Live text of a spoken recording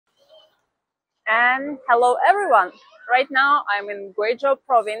and hello everyone. Right now I'm in Guizhou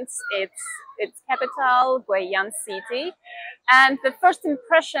province. Its capital, Guiyang city. And the first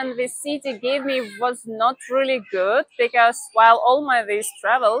impression this city gave me was not really good, because while all my these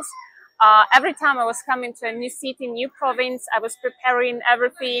travels, every time I was coming to a new city, new province, I was preparing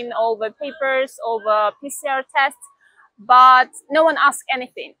everything, all the papers, all the PCR tests, but no one asked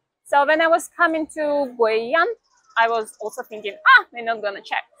anything. So when I was coming to Guiyang, I was also thinking, they're not gonna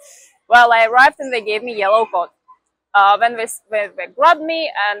check. Well, I arrived and they gave me yellow code. When they grabbed me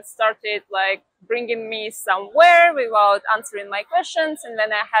and started like bringing me somewhere without answering my questions, and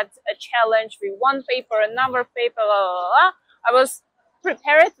then I had a challenge with one paper, another paper, blah, blah, blah. I was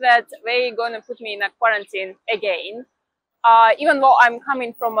prepared that they're gonna put me in a quarantine again. Even though I'm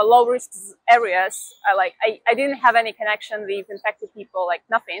coming from a low risk areas, I didn't have any connection with infected people, like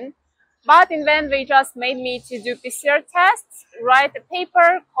nothing. But in the end, they just made me to do PCR tests, write a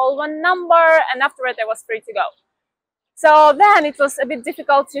paper, call one number, and after that I was free to go. So then it was a bit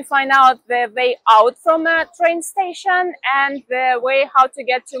difficult to find out the way out from a train station and the way how to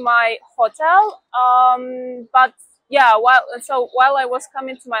get to my hotel. But yeah, while I was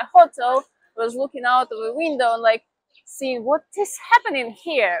coming to my hotel, I was looking out of the window and like seeing what is happening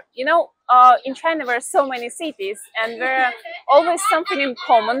here. You know, in China there are so many cities, and there are always something in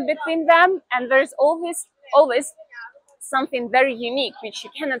common between them, and there's always something very unique which you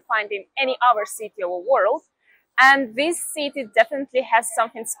cannot find in any other city of the world. And this city definitely has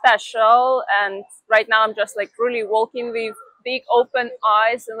something special, and right now I'm just like really walking with big open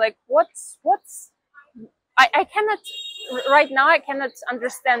eyes and like I cannot right now I cannot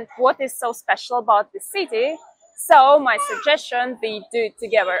understand what is so special about this city. So my suggestion, we do it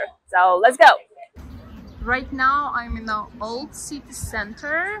together. So let's go. Right now I'm in the old city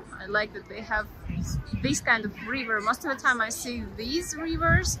center. I like that they have this kind of river. Most of the time I see these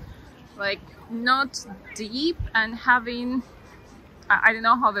rivers like not deep and having, I don't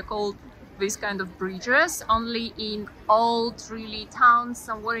know how they call these kind of bridges, only in old really towns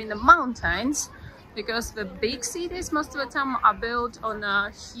somewhere in the mountains, because the big cities most of the time are built on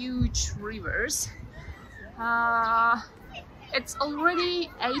huge rivers. It's already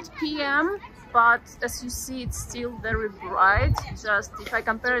 8 p.m. but as you see it's still very bright. Just if I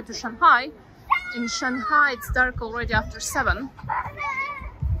compare it to Shanghai, in Shanghai it's dark already after 7.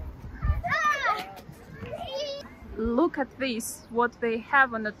 Look at this, what they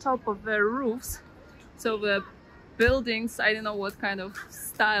have on the top of their roofs. So the buildings, I don't know what kind of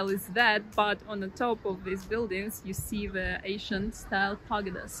style is that, but on the top of these buildings you see the Asian style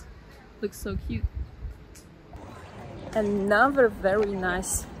pagodas. Looks so cute. Another very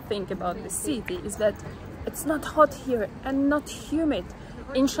nice thing about the city is that it's not hot here and not humid.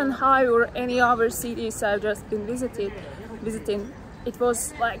 In Shanghai or any other cities I've just been visiting, it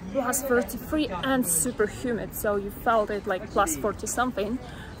was like plus 33 and super humid, so you felt it like plus 40 something.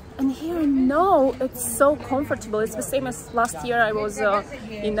 And here, no, it's so comfortable. It's the same as last year I was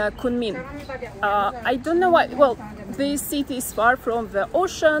in Kunming. I don't know why. Well, this city is far from the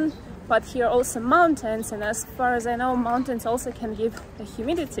ocean, but here also mountains, and as far as I know, mountains also can give the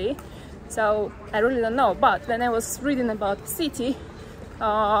humidity. So I really don't know. But when I was reading about the city,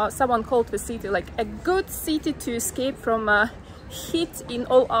 someone called the city like a good city to escape from heat in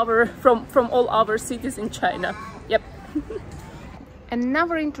from all other cities in China. Yep.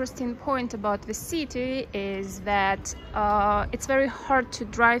 Another interesting point about the city is that it's very hard to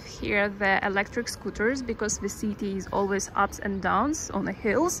drive here the electric scooters, because the city is always ups and downs on the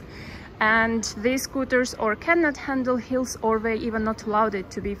hills, and these scooters or cannot handle hills, or they even not allowed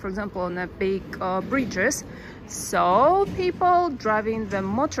it to be, for example, on a big bridges. So people driving the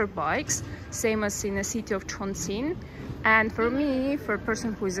motorbikes, same as in the city of Chongqing. And for me, for a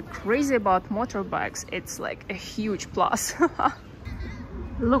person who is crazy about motorbikes, it's like a huge plus.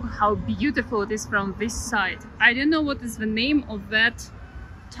 Look how beautiful it is from this side. I don't know what is the name of that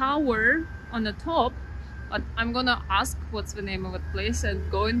tower on the top, but I'm gonna ask what's the name of that place and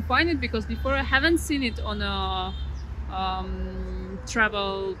go and find it, because before I haven't seen it on a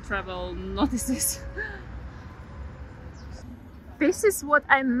travel notices. This is what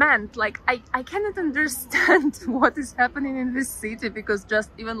I meant. Like I cannot understand what is happening in this city, because just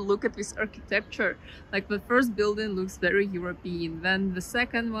even look at this architecture. Like the first building looks very European, then the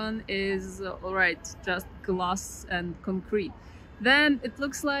second one is alright, just glass and concrete. Then it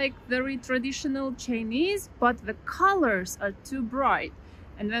looks like very traditional Chinese, but the colors are too bright.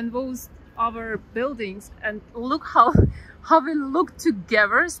 And then those other buildings, and look how they look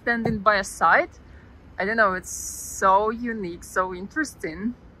together standing by a side. I don't know, it's so unique, so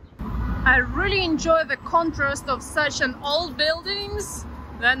interesting. I really enjoy the contrast of such an old buildings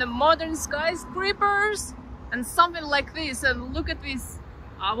then the modern skyscrapers, and something like this. And look at these,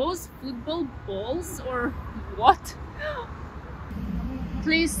 are those football balls or what?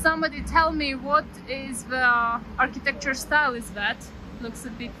 Please somebody tell me what is the architecture style is that? Looks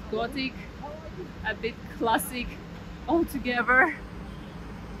a bit gothic, a bit classic altogether.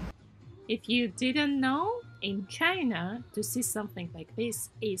 If you didn't know, in China, to see something like this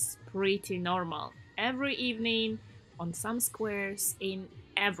is pretty normal. Every evening, on some squares in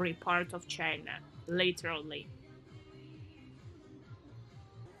every part of China, literally.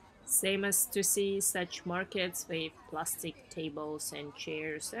 Same as to see such markets with plastic tables and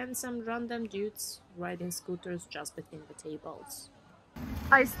chairs and some random dudes riding scooters just between the tables.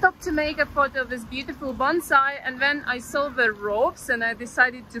 I stopped to make a photo of this beautiful bonsai, and then I saw the ropes and I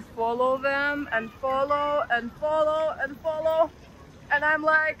decided to follow them and follow and follow and follow, and I'm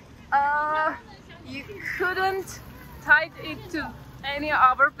like, you couldn't tie it to any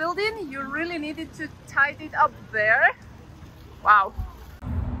other building, you really needed to tie it up there. Wow.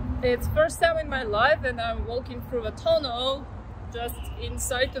 It's first time in my life and I'm walking through a tunnel just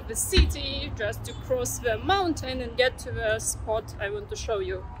inside of the city, just to cross the mountain and get to the spot I want to show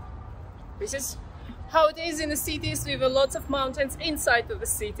you. This is how it is in the cities with a lot of mountains inside of the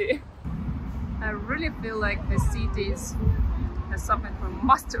city. I really feel like the city has something from a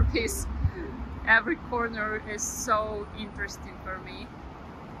masterpiece. Every corner is so interesting for me.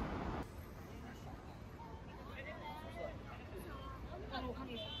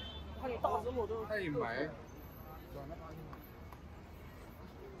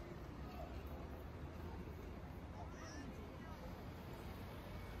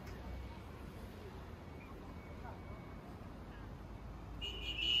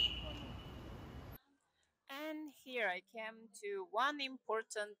 And here I came to one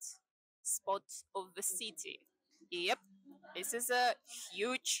important spot of the city. Yep, this is a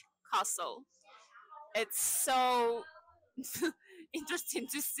huge castle. It's so interesting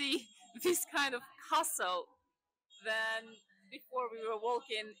to see this kind of castle. Then before we were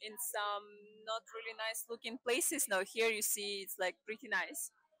walking in some not really nice looking places. Now here you see it's like pretty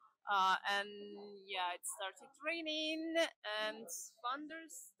nice. And yeah, it started raining and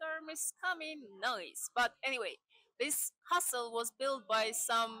thunderstorm is coming. Nice. But anyway, this castle was built by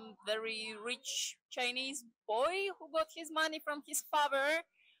some very rich Chinese boy who got his money from his father.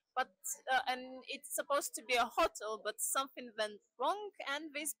 But and it's supposed to be a hotel, but something went wrong,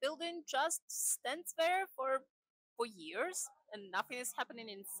 and this building just stands there for years, and nothing is happening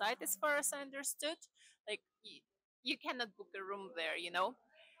inside, as far as I understood. Like you cannot book a room there, you know.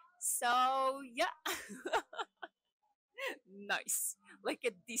 So yeah, nice, like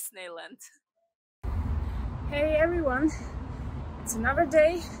a Disneyland. Hey everyone, it's another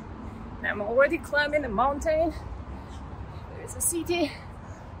day, and I'm already climbing a mountain. There is a city.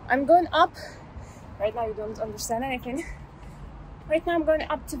 I'm going up. Right now you don't understand anything. Right now I'm going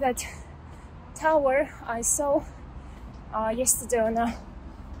up to that tower I saw yesterday on the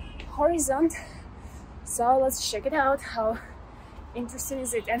horizon. So let's check it out. How interesting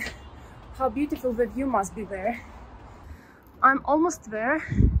is it, and how beautiful the view must be there. I'm almost there.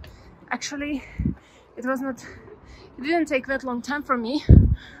 Actually, it didn't take that long time for me.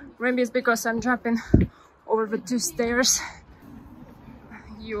 Maybe it's because I'm jumping over the two stairs.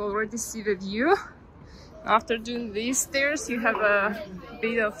 You already see the view. After doing these stairs, you have a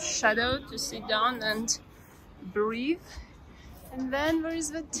bit of shadow to sit down and breathe. And then there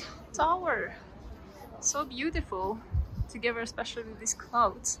is the tower. So beautiful together, especially with these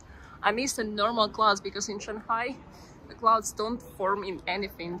clouds. I missed the normal clouds because in Shanghai the clouds don't form in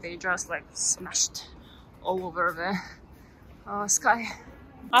anything, they just like smashed all over the sky.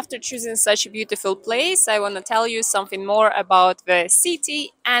 After choosing such a beautiful place, I want to tell you something more about the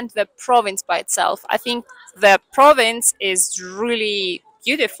city and the province by itself. I think the province is really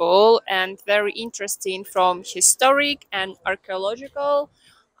beautiful and very interesting from historic and archaeological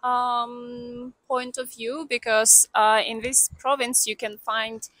point of view, because in this province you can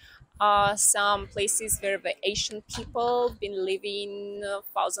find some places where the ancient people been living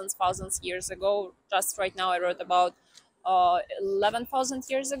thousands years ago. Just right now I wrote about 11,000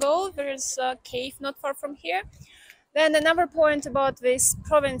 years ago. There's a cave not far from here. Then another point about this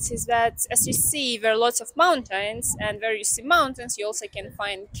province is that, as you see, there are lots of mountains, and where you see mountains you also can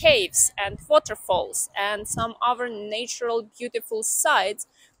find caves and waterfalls and some other natural beautiful sites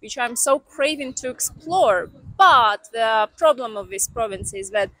which I'm so craving to explore. But the problem of this province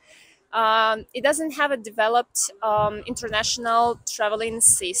is that it doesn't have a developed international traveling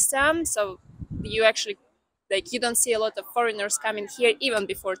system, so you actually you don't see a lot of foreigners coming here even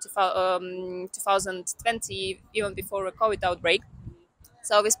before 2020, even before a COVID outbreak.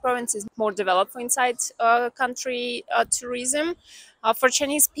 So this province is more developed for inside country tourism. For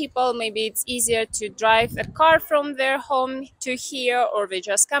Chinese people, maybe it's easier to drive a car from their home to here, or they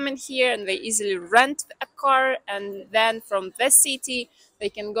just come in here and they easily rent a car, and then from the city they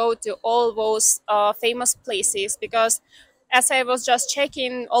can go to all those famous places. Because as I was just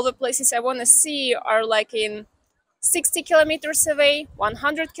checking, all the places I want to see are like in 60 kilometers away,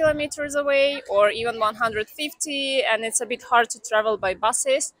 100 kilometers away, or even 150, and it's a bit hard to travel by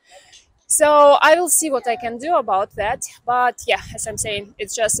buses. So I will see what I can do about that. But yeah, as I'm saying,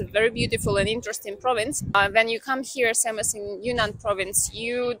 it's just a very beautiful and interesting province. When you come here, same as in Yunnan province,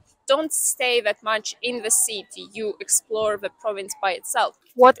 you don't stay that much in the city. You explore the province by itself.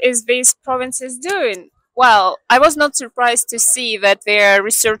 What is this province is doing? Well, I was not surprised to see that they're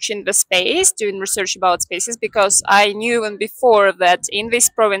researching the space, doing research about spaces, because I knew even before that in this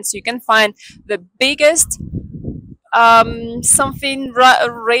province you can find the biggest something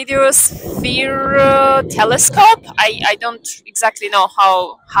radiosphere telescope. I don't exactly know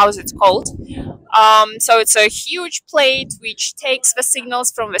how is it called. So it's a huge plate which takes the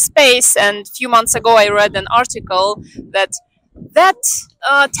signals from the space. And a few months ago, I read an article that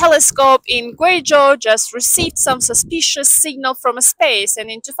telescope in Guizhou just received some suspicious signal from a space. And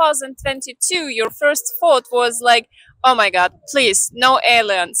in 2022, your first thought was like, "Oh my God, please, no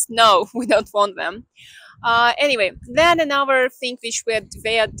aliens! No, we don't want them." Anyway, then another thing which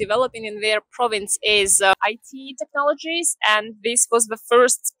they are developing in their province is IT technologies, and this was the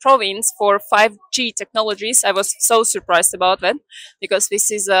first province for 5G technologies. I was so surprised about that, because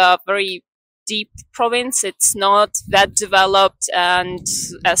this is a very deep province. It's not that developed, and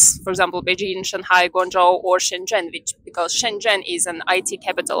as for example Beijing, Shanghai, Guangzhou, or Shenzhen, because Shenzhen is an IT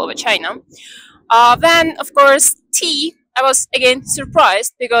capital of China. Then, of course, tea. I was again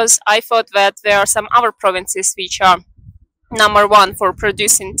surprised, because I thought that there are some other provinces which are number one for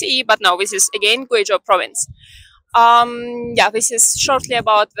producing tea, but no, this is again Guizhou province. Yeah, this is shortly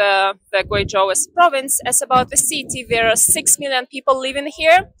about the Guizhou as province. As about the city, there are 6 million people living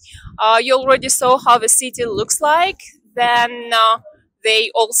here. You already saw how the city looks like. Then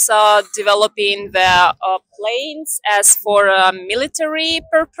they also developing the planes as for military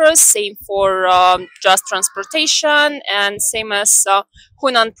purpose, same for just transportation, and same as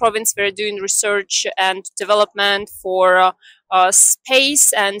Hunan province, we're doing research and development for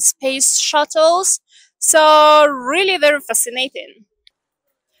space and space shuttles. So really very fascinating.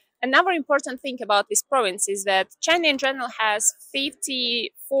 Another important thing about this province is that China in general has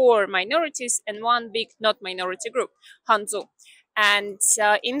 54 minorities and one big not minority group, Hanzu. And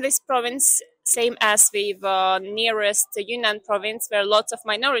in this province, same as with nearest Yunnan province, there are lots of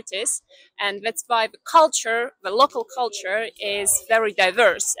minorities, and that's why the culture, the local culture, is very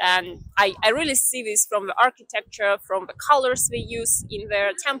diverse. And I really see this from the architecture, from the colors they use in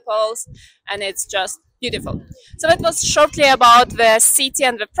their temples, and it's just beautiful. So that was shortly about the city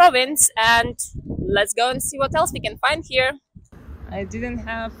and the province, and let's go and see what else we can find here. I didn't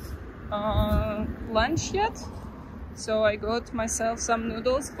have lunch yet, so I got myself some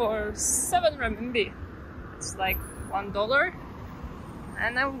noodles for 7 renminbi. It's like $1.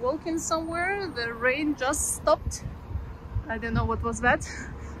 And I'm walking somewhere. The rain just stopped. I don't know what was that,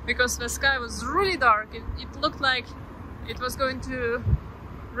 because the sky was really dark. It looked like it was going to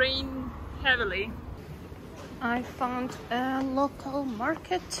rain heavily. I found a local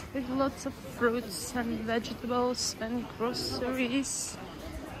market with lots of fruits and vegetables and groceries.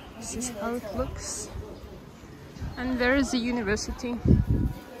 This is how it looks. And there is a university.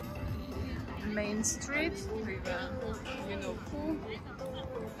 Main street with a pool.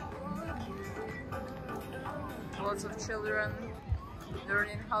 Lots of children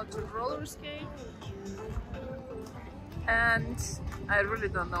learning how to roller skate. And I really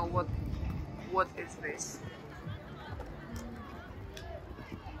don't know what is this.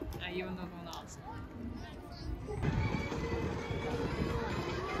 I even don't want to ask.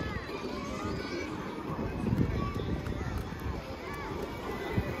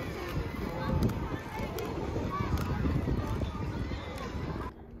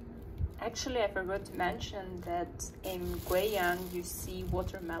 Actually, I forgot to mention that in Guiyang you see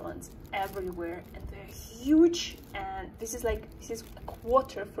watermelons everywhere, and they're huge. And this is a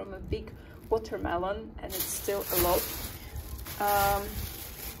quarter from a big watermelon, and it's still a lot.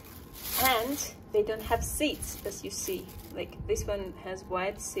 And they don't have seeds, as you see. Like this one has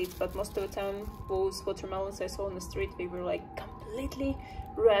white seeds, but most of the time those watermelons I saw on the street, they were like completely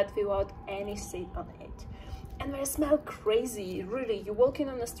red without any seed on it. And they smell crazy, really. You walk in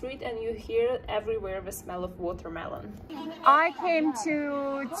on the street and you hear everywhere the smell of watermelon. I came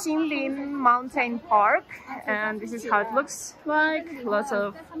to Qinlin Mountain Park, and this is how it looks like. Lots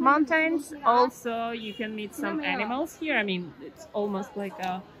of mountains. Also, you can meet some animals here. I mean, it's almost like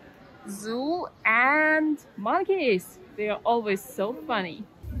a zoo. And monkeys. They are always so funny.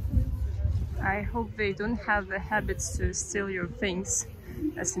 I hope they don't have the habits to steal your things,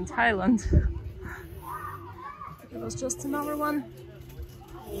 as in Thailand. It was just another one.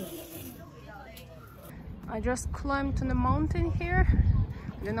 I just climbed to the mountain here.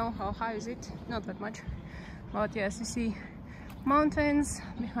 I don't know how high is it, not that much. But yes, you see mountains.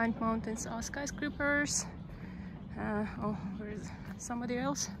 Behind mountains are skyscrapers. Oh, where is somebody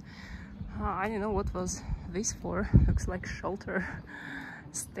else? I don't know what was this for. Looks like shelter.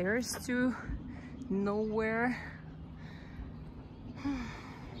 Stairs to nowhere.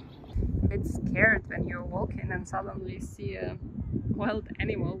 A bit scared when you're walking and suddenly see a wild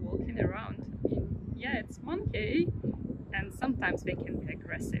animal walking around. I mean, yeah, it's monkey, and sometimes they can be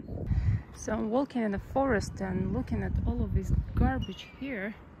aggressive. So I'm walking in the forest and looking at all of this garbage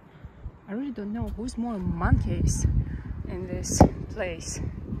here. I really don't know who's more monkeys in this place.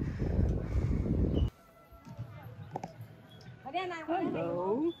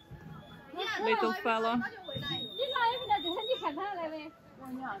 Hello, little fella.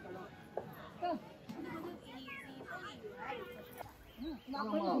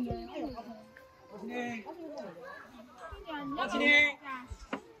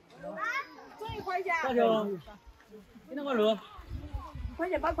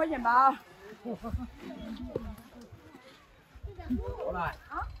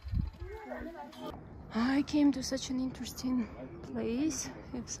 I came to such an interesting place.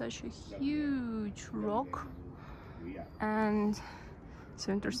 It's such a huge rock, and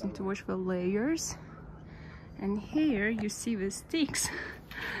so interesting to watch the layers. And here you see the sticks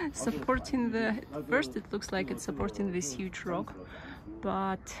supporting the... At first it looks like it's supporting this huge rock,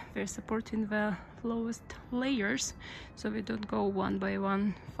 but they're supporting the lowest layers, so they don't go one by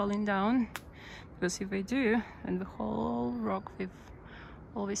one falling down, because if they do, then the whole rock with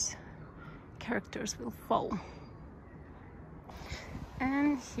all these characters will fall.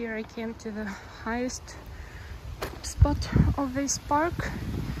 And here I came to the highest spot of this park,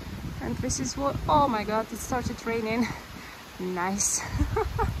 and this is what... Oh my god, it started raining. Nice.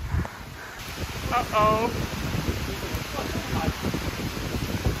 Uh-oh.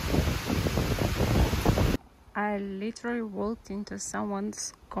 I literally walked into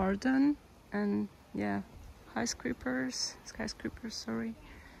someone's garden, and yeah, skyscrapers, sorry,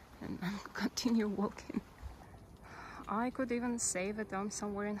 and I'm continue walking. I could even say that I'm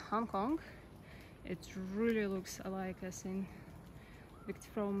somewhere in Hong Kong. It really looks like as in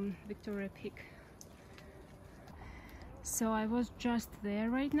from Victoria Peak. So I was just there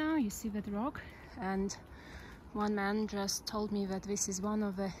right now. You see that rock, and one man just told me that this is one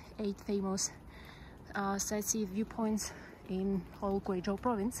of the 8 famous sightseeing viewpoints in whole Guizhou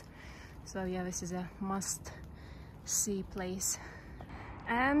province. So yeah, this is a must-see place.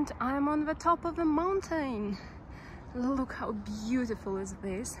 And I'm on the top of the mountain. Look how beautiful is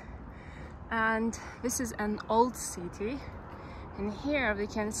this. And this is an old city, and here we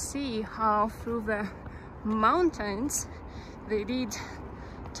can see how through the mountains they did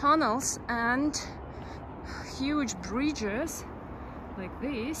tunnels and huge bridges like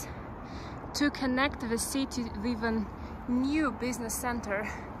this to connect the city with a new business center.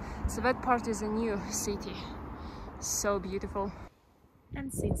 So that part is a new city. So beautiful.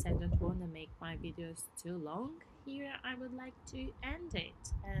 And since I don't want to make my videos too long, here I would like to end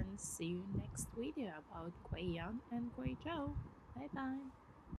it, and see you next video about Guiyang and Guizhou. Bye bye.